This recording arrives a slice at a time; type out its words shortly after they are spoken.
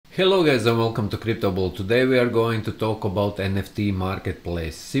Hello guys and welcome to CryptoBall. Today we are going to talk about NFT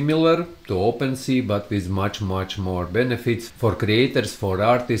marketplace, similar to OpenSea but with much more benefits for creators, for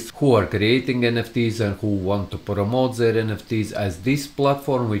artists who are creating NFTs and who want to promote their NFTs. As this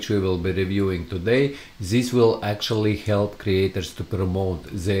platform which we will be reviewing today, this will actually help creators to promote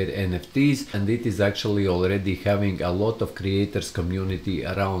their NFTs, and it is actually already having a lot of creators community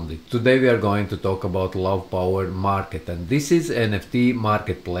around it. Today we are going to talk about Love Power Market, and this is NFT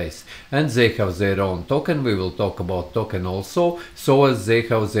marketplace. And they have their own token. We will talk about token also, so as they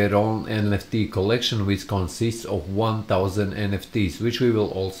have their own NFT collection which consists of 1000 NFTs, which we will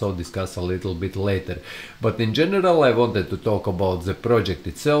also discuss a little bit later. But in general I wanted to talk about the project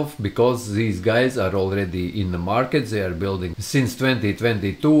itself, because these guys are already in the market. They are building since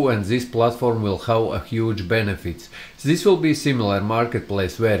 2022 and this platform will have a huge benefits. This will be similar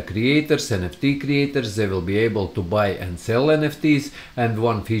marketplace where creators, NFT creators, they will be able to buy and sell NFTs, and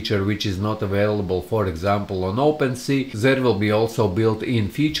one feature which is not available, for example, on OpenSea, there will be also built-in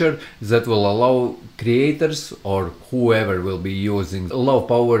feature that will allow creators or whoever will be using Love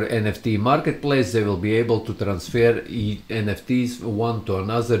Power NFT marketplace, they will be able to transfer NFTs one to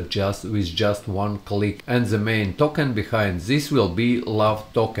another with just one click. And the main token behind this will be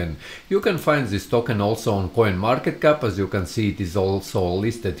Love token. You can find this token also on CoinMarketCap. As you can see, it is also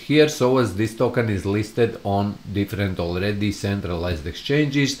listed here, so as this token is listed on different already centralized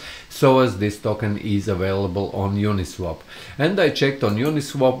exchanges, so as this token is available on Uniswap. And I checked on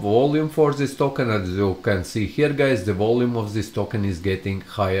Uniswap volume for this token. As you can see here guys, the volume of this token is getting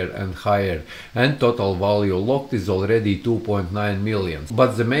higher and higher, and total value locked is already 2.9 million.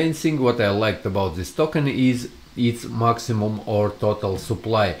 But the main thing what I liked about this token is its maximum or total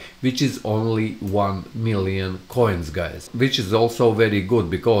supply, which is only 1 million coins guys, which is also very good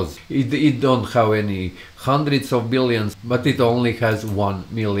because it don't have any hundreds of billions, but it only has 1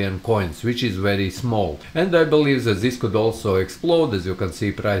 million coins, which is very small. And I believe that this could also explode. As you can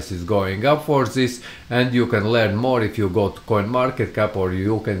see, price is going up for this, and you can learn more if you go to CoinMarketCap, or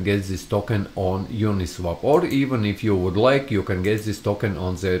you can get this token on Uniswap, or even if you would like, you can get this token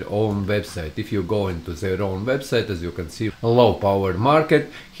on their own website. If you go into their own website, as you can see, Love Power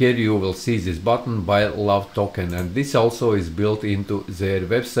Market, here you will see this button, buy Love token, and this also is built into their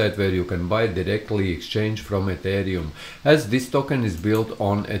website where you can buy directly exchange from Ethereum, as this token is built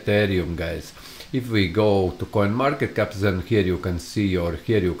on Ethereum guys. If we go to CoinMarketCap, then here you can see, or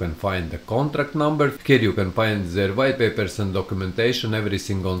here you can find the contract number. Here you can find their white papers and documentation,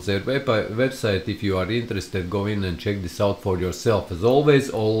 everything on their website. If you are interested, go in and check this out for yourself. As always,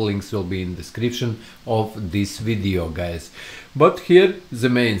 all links will be in the description of this video guys. But here the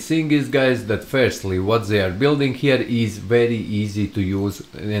main thing is guys, that firstly what they are building here is very easy to use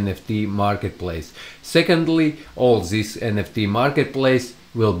NFT marketplace. Secondly, all this NFT marketplace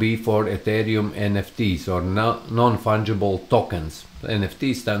will be for Ethereum NFTs, or non-fungible tokens.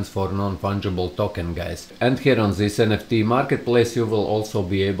 NFT stands for non-fungible token guys. And here on this NFT marketplace you will also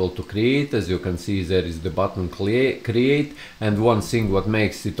be able to create. As you can see, there is the button create, and one thing what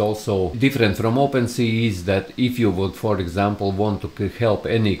makes it also different from OpenSea is that if you would, for example, want to help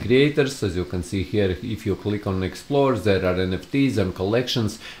any creators, as you can see here, if you click on explore, there are NFTs and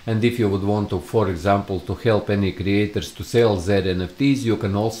collections, and if you would want to, for example, to help any creators to sell their NFTs, you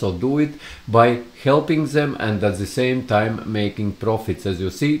can also do it by helping them and at the same time making profits. As you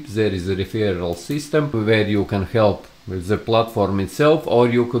see, there is a referral system where you can help with the platform itself, or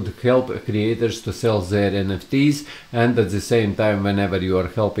you could help creators to sell their NFTs, and at the same time, whenever you are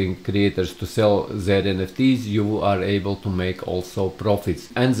helping creators to sell their NFTs, you are able to make also profits.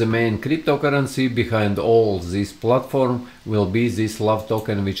 And the main cryptocurrency behind all this platform will be this Love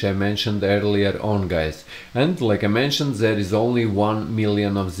token, which I mentioned earlier on guys. And like I mentioned, there is only 1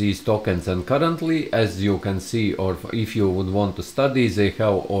 million of these tokens, and currently, as you can see, or if you would want to study, they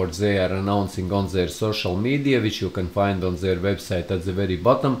have, or they are announcing on their social media, which you can find on their website at the very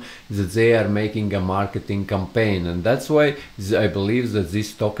bottom, that they are making a marketing campaign, and that's why I believe that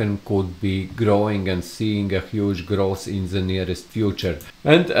this token could be growing and seeing a huge growth in the nearest future.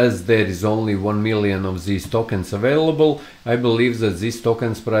 And as there is only 1 million of these tokens available, I believe that this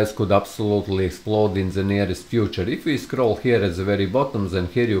token's price could absolutely explode in the nearest future. If we scroll here at the very bottom, then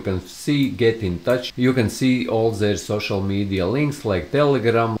here you can see get in touch. You can see all their social media links like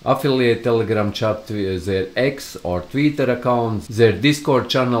Telegram, affiliate Telegram chat, their X or Twitter accounts, their Discord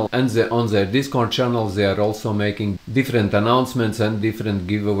channel, and on their Discord channel they are also making different announcements and different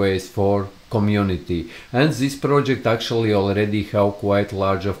giveaways for community. And this project actually already have quite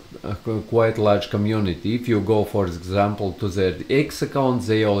large community. If you go, for example, to their X account,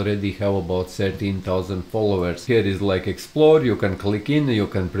 they already have about 13,000 followers. Here is like explore, you can click in, you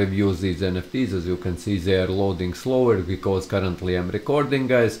can preview these NFTs. As you can see, they are loading slower because currently I'm recording,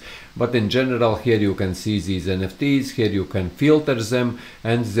 guys. But in general, here you can see these NFTs, here you can filter them,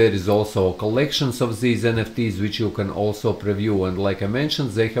 and there is also collections of these NFTs which you can also preview. And like I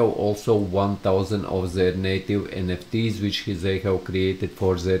mentioned, they have also 1,000 of their native NFTs which they have created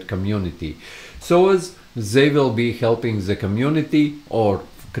for their community. So as they will be helping the community or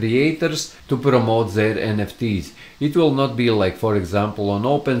creators to promote their NFTs. It will not be like, for example, on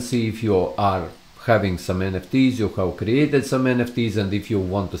OpenSea, if you are having some NFTs, you have created some NFTs, and if you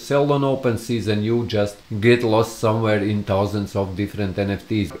want to sell on OpenSea, then you just get lost somewhere in thousands of different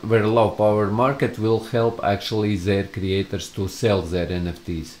NFTs, where Love Power Market will help actually their creators to sell their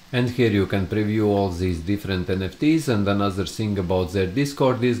NFTs. And here you can preview all these different NFTs. And another thing about their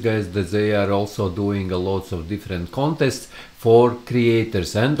Discord, these guys, that they are also doing a lots of different contests for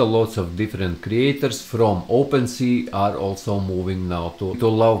creators, and a lots of different creators from OpenSea are also moving now to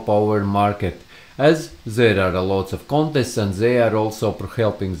Love Power Market, as there are a lots of contests, and they are also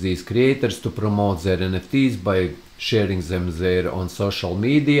helping these creators to promote their NFTs by sharing them there on social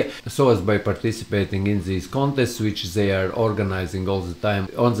media. So as by participating in these contests which they are organizing all the time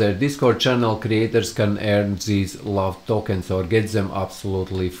on their Discord channel, creators can earn these love tokens or get them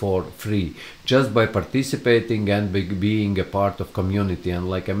absolutely for free just by participating and being a part of community. And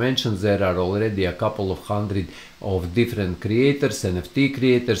like I mentioned, there are already a couple of hundred of different creators, NFT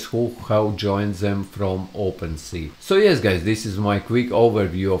creators, who have joined them from OpenSea. So yes, guys, this is my quick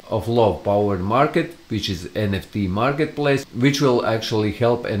overview of Love Power Market, which is NFT marketplace, which will actually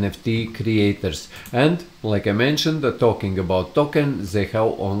help NFT creators. And like I mentioned, talking about token, they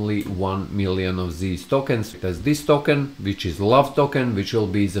have only 1 million of these tokens. As this token, which is Love token, which will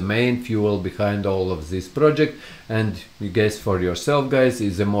be the main fuel behind all of this project. And you guess for yourself, guys,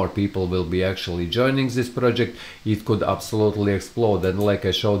 if the more people will be actually joining this project, it could absolutely explode. And like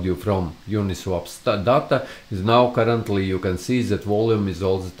I showed you from Uniswap's data, is now currently you can see that volume is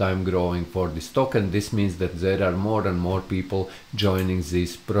all the time growing for this token. This means that there are more and more people joining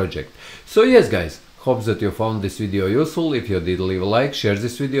this project. So yes, guys, hope that you found this video useful. If you did, leave a like, share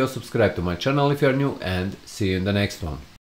this video, subscribe to my channel if you are new, and see you in the next one.